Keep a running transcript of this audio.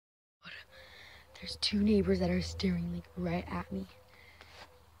There's two neighbors that are staring like right at me.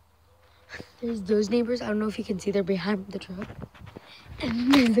 There's those neighbors. I don't know if you can see. They're behind the truck.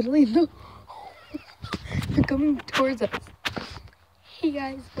 And they're literally they're coming towards us. Hey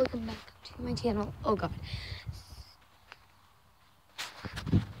guys, welcome back to my channel. Oh god.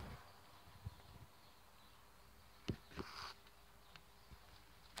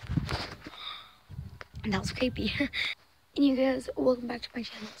 And that was creepy. And you guys, welcome back to my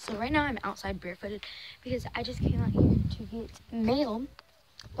channel. So right now I'm outside barefooted because I just came out here to get mail,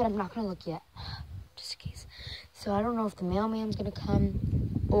 but I'm not gonna look yet, just in case. So I don't know if the mailman's gonna come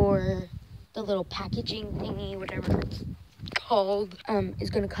or the little packaging thingy, whatever it's called, is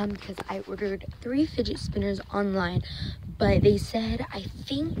gonna come, because I ordered 3 fidget spinners online, but they said I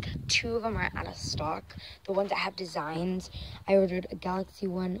think 2 of them are out of stock. The ones that have designs. I ordered a galaxy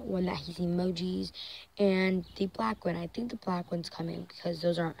one that has emojis, and the black one. I think the black one's coming because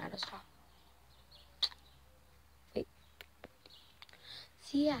those aren't out of stock. Wait.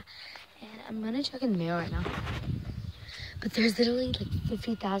 So yeah, and I'm gonna check in the mail right now. But there's literally like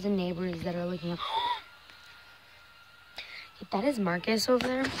 50,000 neighbors that are looking at. That is Marcus over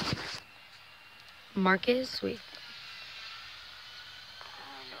there. Marcus, wait.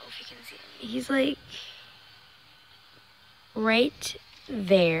 I don't know if you can see him. He's like right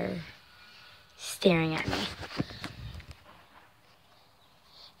there staring at me.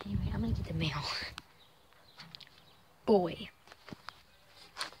 Anyway, I'm gonna get the mail. Boy.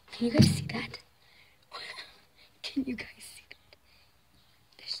 Can you guys see that? Can you guys see that?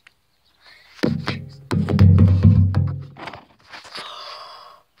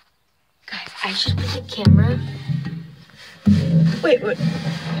 Guys, I should put the camera. Wait.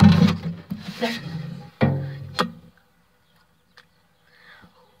 There.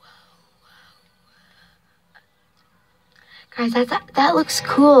 Guys, that looks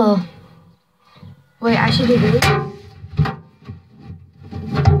cool. Wait, I should do this.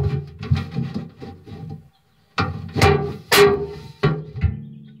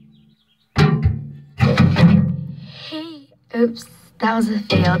 Hey, oops, that was a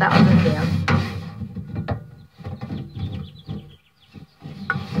fail.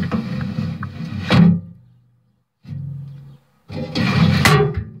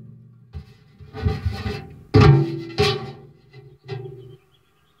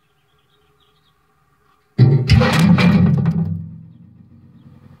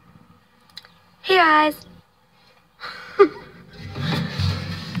 Hey guys.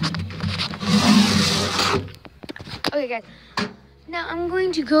 Okay guys, now I'm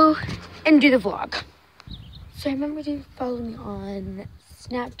going to go and do the vlog. So remember to follow me on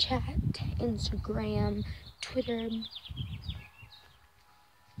Snapchat, Instagram, Twitter.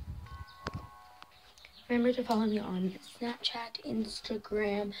 Remember to follow me on Snapchat,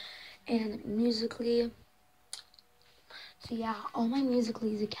 Instagram, and Musical.ly. So yeah, all my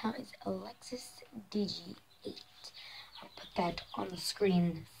Musical.ly's account is Alexis DG8. I'll put that on the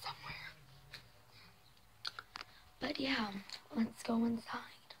screen somewhere. But yeah, let's go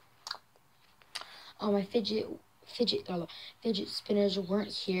inside. Oh, my fidget spinners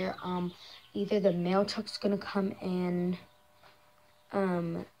weren't here. Either the mail truck's gonna come and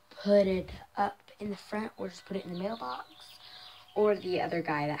put it up in the front, or just put it in the mailbox, or the other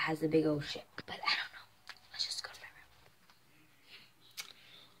guy that has the big old ship. But I don't know. Let's just go to my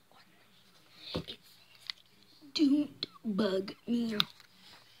room. Don't bug me.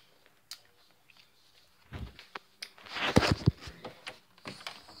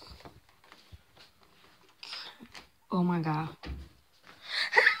 Oh my god.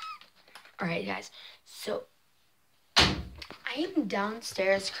 Alright guys, so I am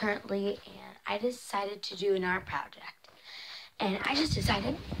downstairs currently, and I decided to do an art project. And I just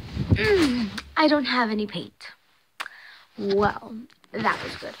decided I don't have any paint. Well, that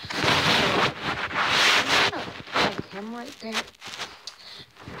was good. My camera right there.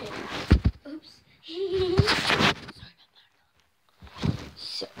 And, oops. Sorry about that.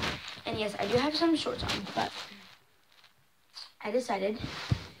 So, and yes, I do have some shorts on, but I decided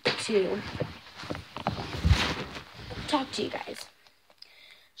to talk to you guys.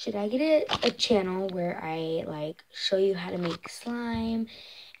 Should I get a channel where I like show you how to make slime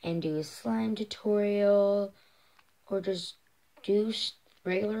and do a slime tutorial, or just do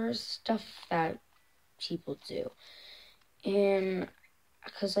regular stuff that people do? And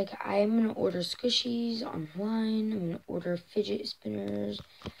because like I'm gonna order squishies online, I'm gonna order fidget spinners,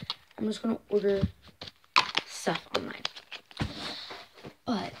 I'm just gonna order stuff online.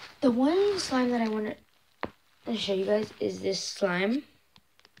 But the one slime that I want to show you guys is this slime.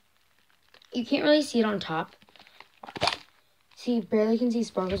 You can't really see it on top. See, barely can see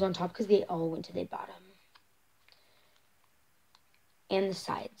sparkles on top because they all went to the bottom. And the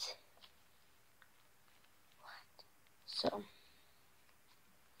sides. So.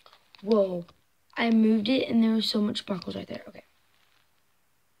 Whoa. I moved it and there was so much sparkles right there. Okay.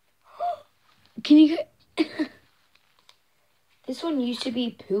 Can you get... This one used to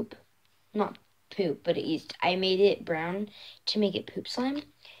be poop. Not poop, but I made it brown to make it poop slime.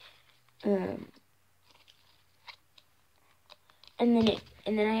 And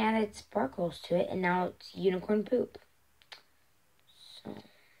then I added sparkles to it, and now it's unicorn poop. So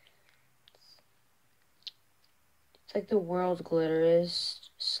it's like the world's glitteriest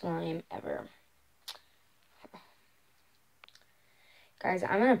slime ever. Guys,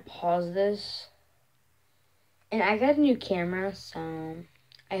 I'm gonna pause this. And I got a new camera, so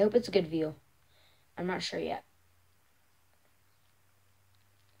I hope it's a good view. I'm not sure yet.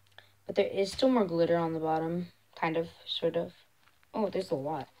 But there is still more glitter on the bottom. Kind of, sort of. Oh, there's a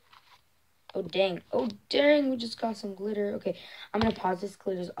lot. Oh, dang. Oh, dang, we just got some glitter. Okay, I'm going to pause this.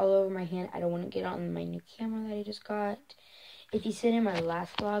 Glitter's all over my hand. I don't want to get on my new camera that I just got. If you said in my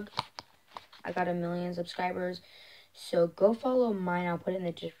last vlog, I got 1 million subscribers. So go follow mine. I'll put it in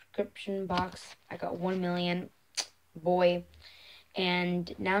the description box. I got 1 million. Boy.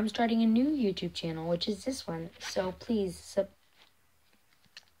 And now I'm starting a new YouTube channel, which is this one. So please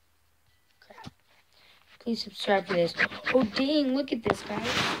subscribe for this. Oh, dang, look at this, guys.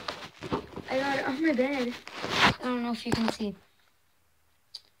 I got it on my bed. I don't know if you can see.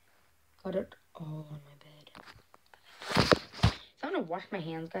 Got it all on my bed. So I'm gonna wash my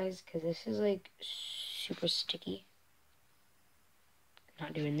hands, guys, because this is, like, super sticky.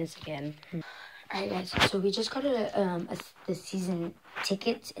 Not doing this again. Alright, guys, so we just got the season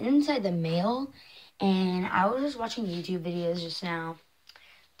tickets inside the mail, and I was just watching YouTube videos just now,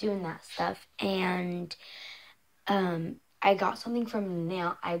 doing that stuff, and I got something from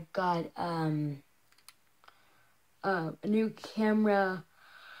now. I got a new camera.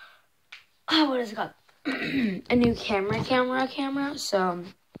 Oh, what is it called? A new camera. So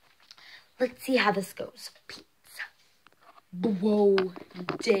let's see how this goes. Whoa,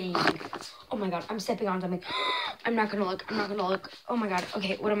 dang. Oh my god, I'm stepping on something. I'm not gonna look. Oh my god.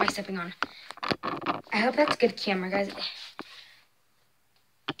 Okay, what am I stepping on? I hope that's good camera, guys.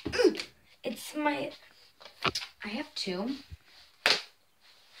 It's my... I have two.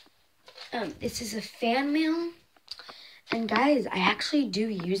 This is a fan mail. And guys, I actually do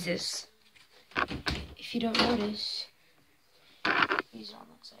use this. If you don't notice, use it on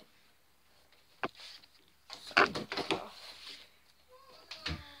that side.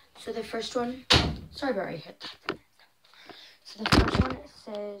 So the first one, sorry about right here. So the first one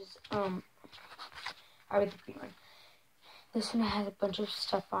says, I read the green one. This one has a bunch of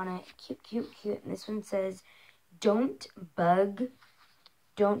stuff on it. Cute. And this one says, don't bug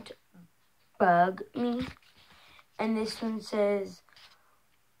me. And this one says,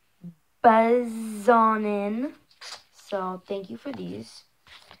 buzz on in. So thank you for these.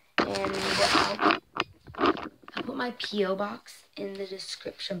 And I'll put my P.O. box in the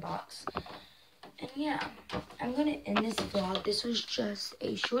description box. And yeah, I'm going to end this vlog. This was just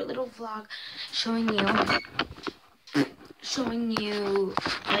a short little vlog showing you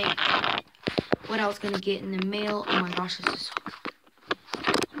like what I was going to get in the mail. Oh my gosh, this is so good.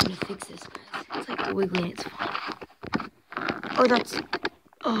 I'm going to fix this, guys. It's like wiggling. It's fine. Oh, that's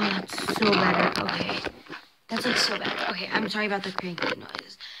so better. Okay. That's like so bad. Okay, I'm sorry about the cranky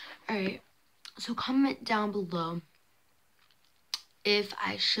noise. Alright. So comment down below if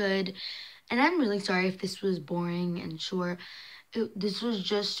I should, and I'm really sorry if this was boring and short. This was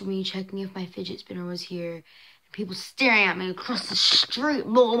just me checking if my fidget spinner was here, and people staring at me across the street.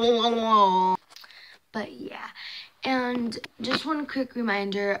 Blah, blah, blah. But yeah, and just one quick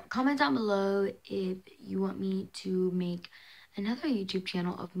reminder, comment down below if you want me to make another YouTube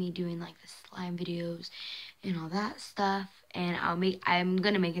channel of me doing like the slime videos and all that stuff. And I'm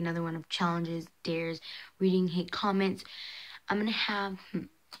gonna make another one of challenges, dares, reading hate comments. I'm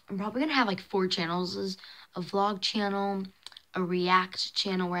probably gonna have like 4 channels: a vlog channel, a react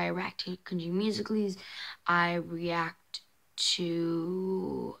channel where I react to country musicals, I react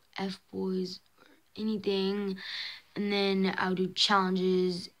to F-boys or anything, and then I'll do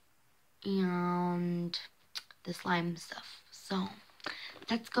challenges and the slime stuff. So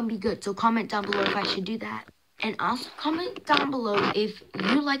that's gonna be good. So comment down below if I should do that. And also comment down below if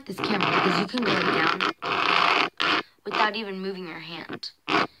you like this camera, because you can go down without even moving your hand.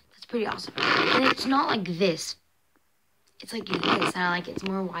 That's pretty awesome. And it's not like this. It's like this, and I like it. It's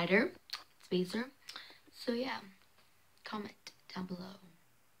more wider, spacer. So yeah, comment down below.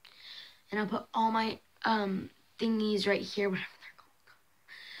 And I'll put all my thingies right here when I'm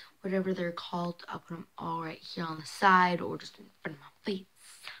whatever they're called. I'll put them all right here on the side or just in front of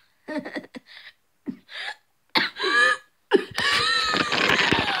my face.